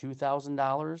 or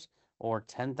 $2,000 or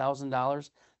 $10,000,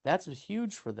 that's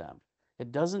huge for them.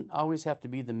 It doesn't always have to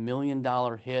be the $1 million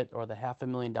hit or the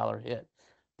 $500,000 hit.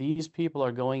 These people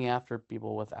are going after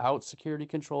people without security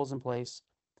controls in place,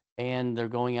 and they're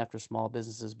going after small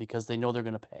businesses because they know they're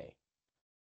going to pay.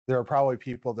 There are probably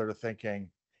people that are thinking,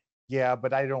 yeah,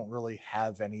 but I don't really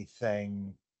have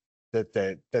anything that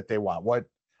they want.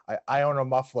 I own a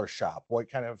muffler shop.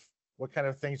 What kind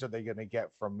of things are they going to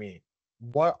get from me?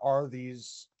 What are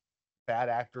these bad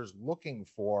actors looking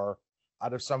for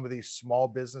out of some of these small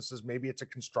businesses? Maybe it's a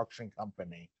construction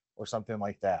company or something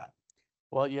like that.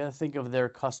 Well, you gotta think of their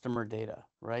customer data,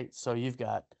 right? So you've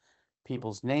got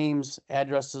people's names,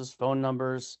 addresses, phone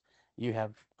numbers, you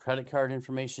have credit card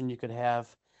information you could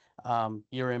have,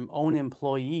 your own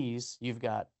employees, you've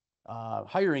got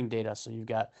hiring data. So you've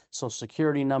got social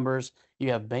security numbers,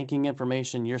 you have banking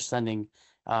information, you're sending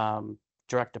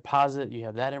direct deposit, you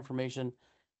have that information.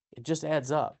 It just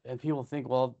adds up. And people think,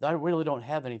 well, I really don't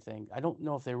have anything. I don't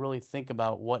know if they really think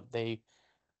about what they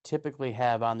typically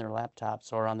have on their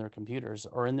laptops or on their computers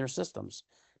or in their systems.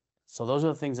 So those are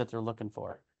the things that they're looking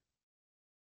for.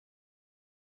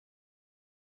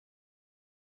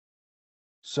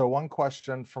 So one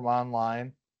question from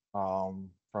online,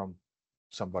 from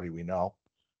somebody we know,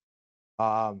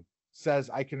 says,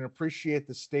 I can appreciate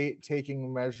the state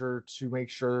taking measure to make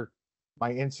sure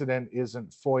my incident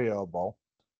isn't FOIAable.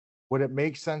 Would it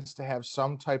make sense to have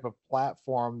some type of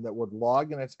platform that would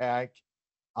log an attack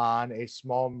on a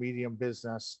small, medium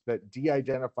business that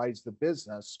de-identifies the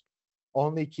business,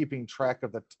 only keeping track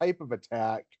of the type of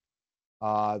attack,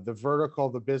 the vertical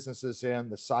the business is in,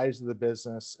 the size of the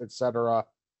business, etc.,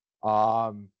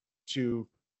 to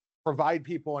provide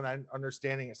people an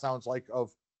understanding, it sounds like,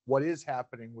 of what is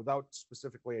happening without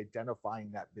specifically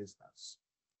identifying that business?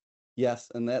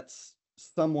 Yes, and that's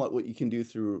somewhat what you can do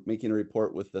through making a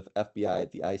report with the FBI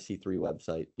at the IC3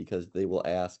 website, because they will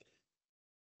ask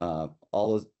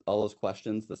all those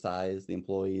questions: the size, the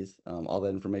employees, all that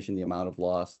information, the amount of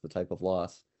loss, the type of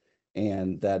loss,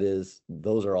 and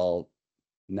those are all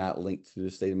not linked to the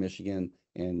state of Michigan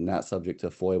and not subject to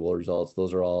FOIAble results.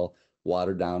 Those are all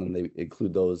watered down, and they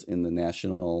include those in the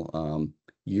national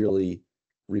yearly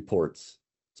reports.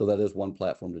 So that is one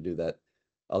platform to do that.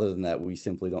 Other than that, we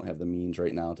simply don't have the means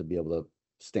right now to be able to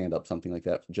stand up something like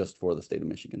that just for the state of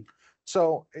Michigan.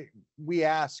 So we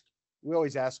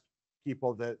always ask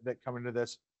people that come into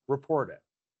this, report it.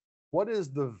 What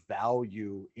is the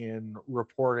value in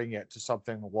reporting it to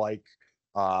something like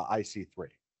IC3?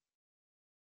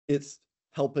 It's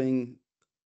helping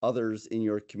others in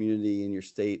your community, in your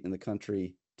state, in the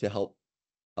country, to help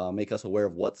make us aware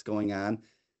of what's going on.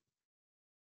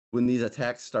 When these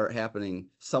attacks start happening,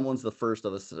 someone's the first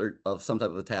of some type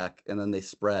of attack, and then they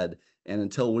spread. And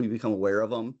until we become aware of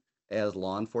them as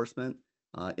law enforcement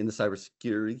in the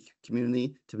cybersecurity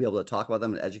community, to be able to talk about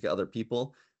them and educate other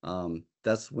people,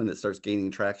 that's when it starts gaining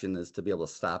traction, is to be able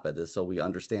to stop it, is so we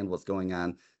understand what's going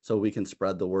on, so we can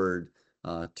spread the word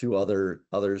to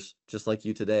others just like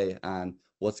you today on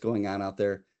what's going on out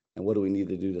there and what do we need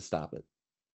to do to stop it.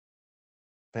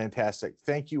 Fantastic.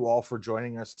 Thank you all for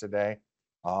joining us today.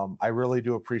 I really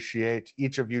do appreciate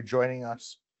each of you joining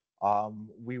us.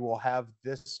 We will have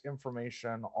this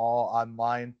information all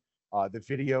online, the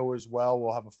video as well.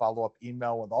 We'll have a follow-up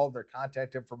email with all of their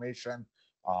contact information,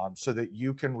 so that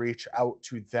you can reach out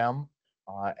to them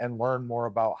and learn more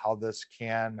about how this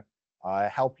can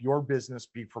help your business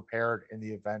be prepared in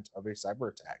the event of a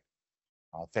cyber attack.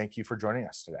 Thank you for joining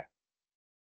us today.